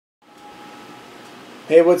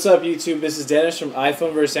Hey, what's up YouTube? This is Dennis from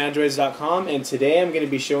iPhone and today I'm going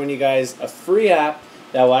to be showing you guys a free app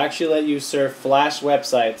that will actually let you surf Flash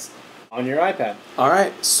websites on your iPad.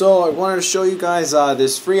 Alright, so I wanted to show you guys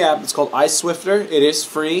this free app. It's called iSwifter. It is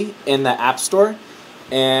free in the App Store,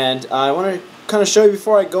 and I want to kind of show you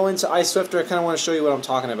before I go into iSwifter. I kind of want to show you what I'm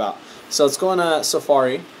talking about. So let's go on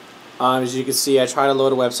Safari. As you can see, I try to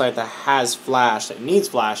load a website that has Flash, that needs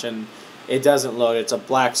Flash, and it doesn't load. It's a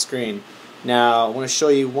black screen. Now, I want to show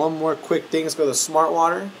you one more quick thing. Let's go to Smart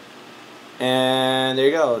Water. And there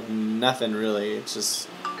you go. Nothing really. It just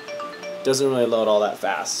doesn't really load all that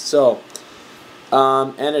fast. So,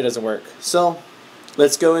 and it doesn't work. So,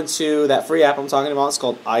 let's go into that free app I'm talking about. It's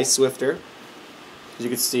called iSwifter. As you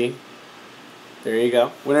can see, there you go.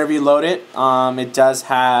 Whenever you load it, it does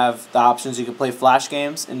have the options. You can play Flash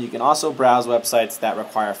games, and you can also browse websites that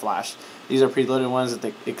require Flash. These are preloaded ones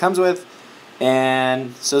that it comes with.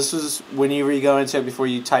 And so this is whenever you go into it, before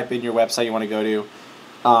you type in your website you want to go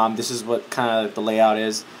to. This is what kind of the layout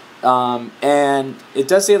is. And it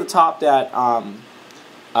does say at the top that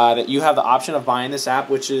that you have the option of buying this app,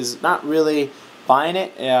 which is not really buying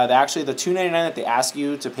it. Actually, the $2.99 that they ask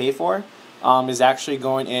you to pay for is actually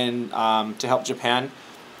going in to help Japan.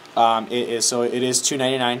 It is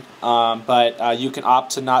 $2.99, but you can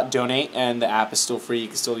opt to not donate, and the app is still free. You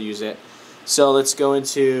can still use it. So let's go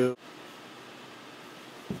into.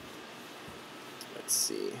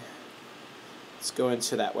 Let's go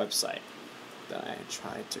into that website that I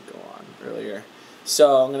tried to go on earlier.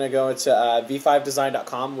 So I'm going to go into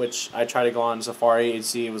v5design.com, which I tried to go on Safari and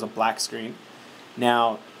see it was a black screen.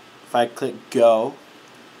 Now, if I click go,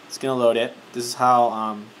 it's going to load it. This is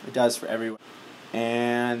how it does for everyone.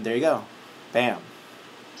 And there you go. Bam.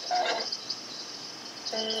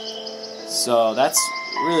 So that's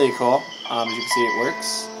really cool. As you can see, it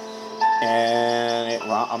works. And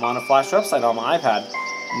I'm on a Flash website on my iPad.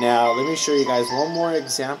 Now, let me show you guys one more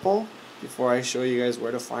example before I show you guys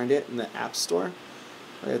where to find it in the App Store.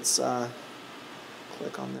 Let's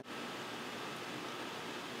click on that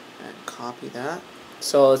and copy that.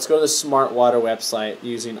 So let's go to the Smart Water website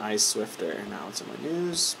using iSwifter. Now it's in my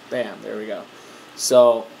news. Bam, there we go.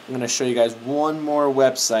 So I'm going to show you guys one more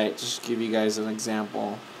website, just to give you guys an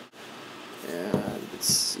example. And let's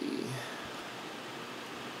see.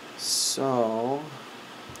 So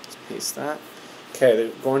let's paste that.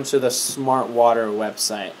 Okay, going to the Smart Water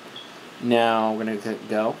website. Now we're going to click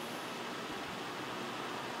go.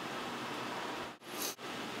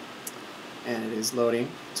 And it is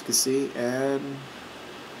loading, as you can see, and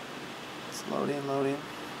it's loading.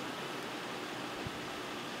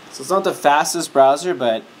 So it's not the fastest browser,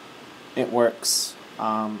 but it works.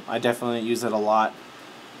 I definitely use it a lot.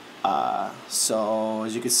 So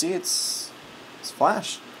as you can see, it's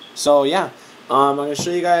Flash. So yeah, I'm going to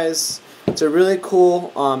show you guys. It's a really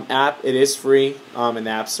cool app. It is free in the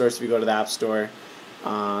App Store, so if you go to the App Store,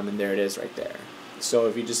 and there it is right there. So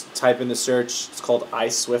if you just type in the search, it's called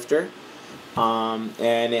iSwifter,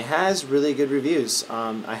 and it has really good reviews.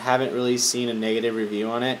 I haven't really seen a negative review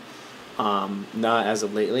on it, not as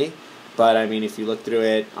of lately, but I mean, if you look through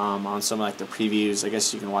it on some like the previews, I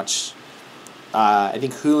guess you can watch. I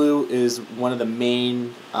think Hulu is one of the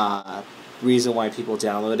main reason why people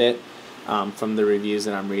download it. From the reviews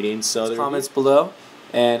that I'm reading. So the comments below,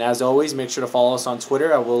 and as always, make sure to follow us on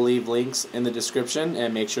Twitter. I will leave links in the description,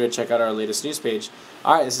 and make sure to check out our latest news page.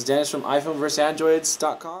 Alright, this is Dennis from iPhone vs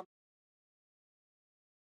Androids.com.